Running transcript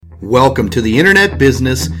Welcome to the Internet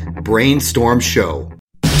Business Brainstorm Show.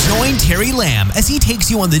 Join Terry Lamb as he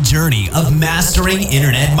takes you on the journey of mastering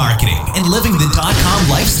internet marketing and living the .com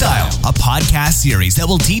lifestyle, a podcast series that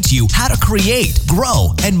will teach you how to create,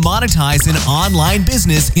 grow, and monetize an online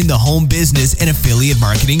business in the home business and affiliate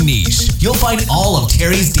marketing niche. You'll find all of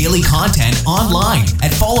Terry's daily content online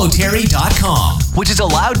at followterry.com, which has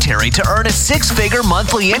allowed Terry to earn a six-figure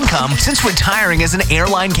monthly income since retiring as an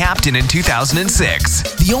airline captain in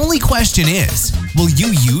 2006. The only question is, will you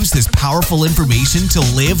use this powerful information to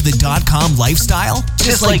live the .com lifestyle,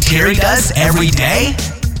 just like Terry does every day?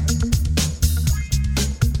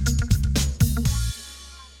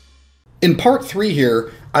 In part 3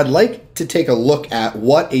 here, I'd like to take a look at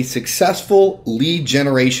what a successful lead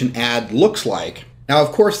generation ad looks like. Now,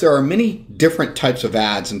 of course, there are many different types of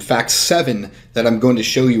ads, in fact, 7 that I'm going to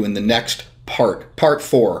show you in the next part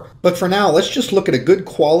 4. But for now, let's just look at a good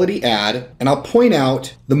quality ad, and I'll point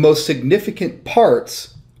out the most significant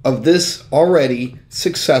parts of this already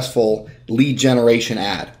successful lead generation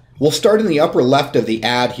ad. We'll start in the upper left of the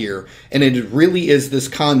ad here, and it really is this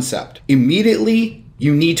concept. Immediately,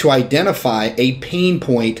 you need to identify a pain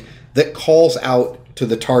point that calls out to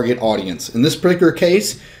the target audience. In this particular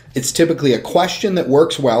case, it's typically a question that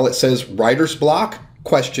works well. It says writer's block, ?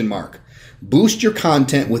 Boost your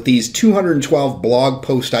content with these 212 blog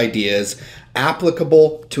post ideas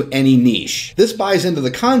applicable to any niche. This buys into the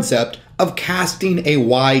concept of casting a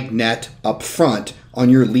wide net up front on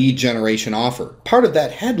your lead generation offer. Part of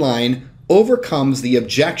that headline overcomes the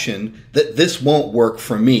objection that this won't work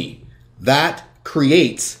for me. That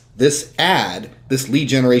creates this ad, this lead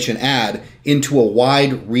generation ad, into a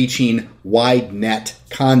wide-reaching, wide net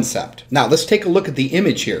concept. Now, let's take a look at the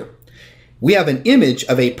image here. We have an image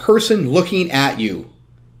of a person looking at you.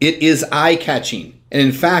 It is eye-catching. And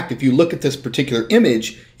in fact, if you look at this particular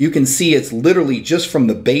image, you can see it's literally just from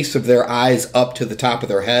the base of their eyes up to the top of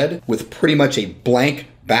their head with pretty much a blank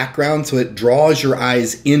background, so it draws your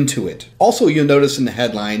eyes into it. Also, you'll notice in the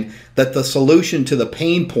headline that the solution to the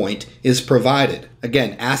pain point is provided.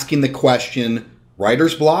 Again, asking the question,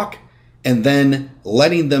 writer's block, and then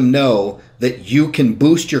letting them know that you can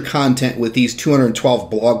boost your content with these 212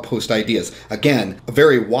 blog post ideas. Again, a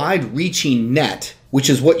very wide-reaching net, which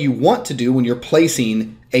is what you want to do when you're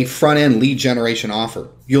placing a front-end lead generation offer.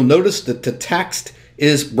 You'll notice that the text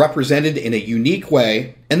is represented in a unique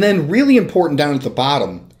way, and then really important down at the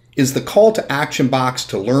bottom is the call to action box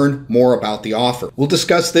to learn more about the offer. We'll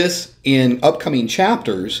discuss this in upcoming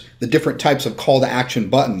chapters, the different types of call to action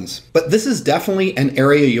buttons, but this is definitely an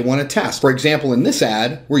area you want to test. For example, in this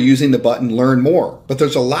ad, we're using the button Learn More, but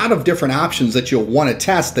there's a lot of different options that you'll want to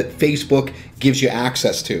test that Facebook gives you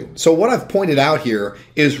access to. So what I've pointed out here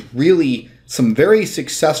is really some very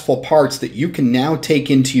successful parts that you can now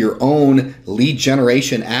take into your own lead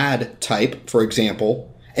generation ad type, for example,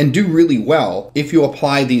 and do really well if you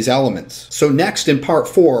apply these elements. So next in part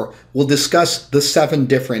 4, we'll discuss the 7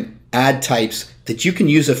 different ad types that you can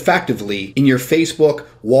use effectively in your Facebook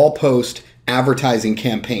wall post advertising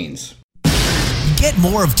campaigns. Get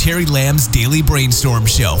more of Terry Lamb's Daily Brainstorm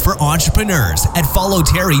Show for entrepreneurs at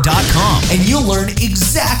followterry.com, and you'll learn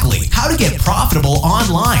exactly how to get profitable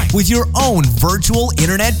online with your own virtual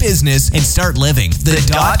internet business and start living the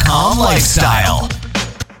 .com lifestyle.